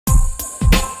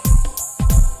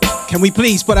Can we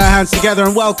please put our hands together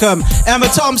and welcome Emma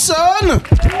Thompson?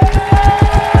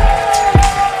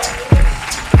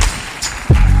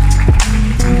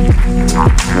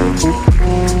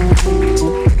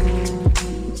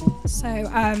 So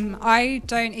I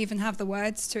don't even have the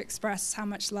words to express how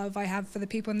much love I have for the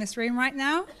people in this room right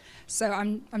now. So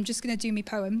I'm just going to do me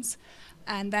poems.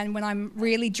 And then when I'm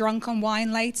really drunk on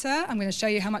wine later, I'm going to show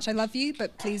you how much I love you,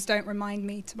 but please don't remind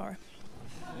me tomorrow.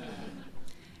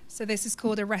 So this is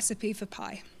called A Recipe for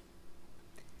Pie.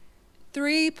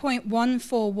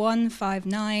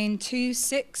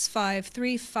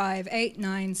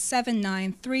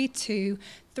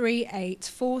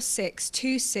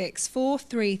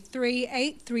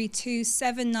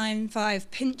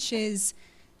 pinches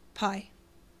pie.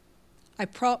 I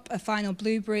prop a final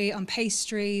blueberry on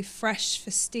pastry, fresh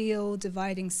for steel,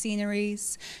 dividing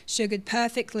sceneries, sugared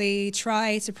perfectly,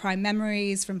 try to pry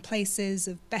memories from places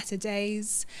of better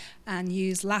days, and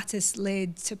use lattice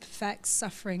lid to perfect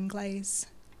suffering glaze.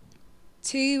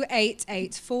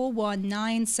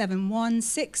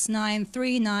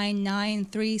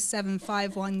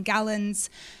 28841971693993751 gallons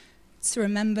to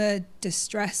remember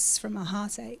distress from a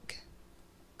heartache,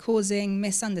 causing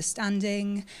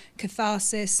misunderstanding,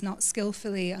 catharsis not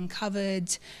skillfully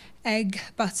uncovered, egg,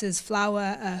 butters,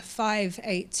 flour, a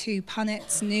 582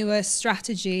 punnets, newer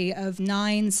strategy of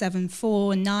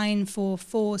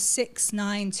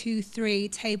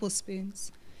 974944693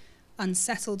 tablespoons,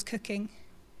 unsettled cooking,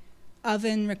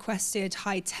 oven requested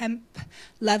high temp,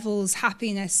 levels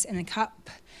happiness in a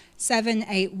cup,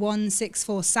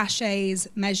 78164 sachets,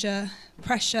 measure,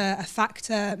 pressure a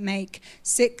factor, make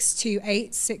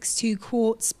 62862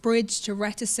 quarts, bridge to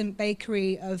reticent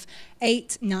bakery of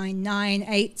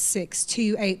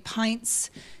 8998628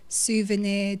 pints,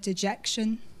 souvenir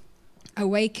dejection,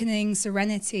 awakening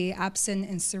serenity absent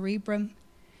in cerebrum,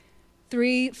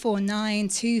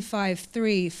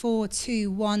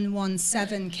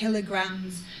 34925342117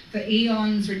 kilograms for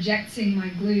eons rejecting my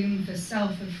gloom for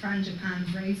self of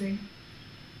frangipan's raising.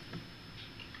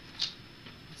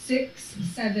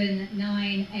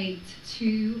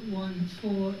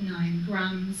 6798249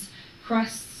 grams,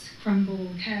 crusts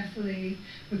crumble carefully,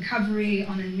 recovery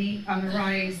on a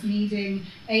rise needing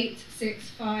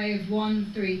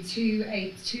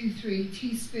 865132823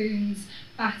 teaspoons,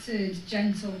 battered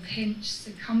gentle pinch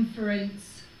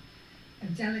circumference. A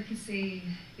delicacy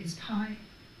is pie.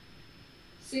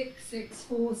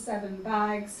 6647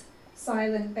 bags,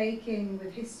 silent baking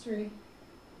with history.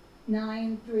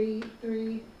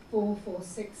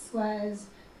 933446 squares,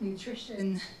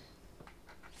 nutrition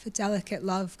for delicate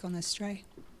love gone astray.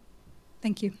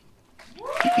 Thank you.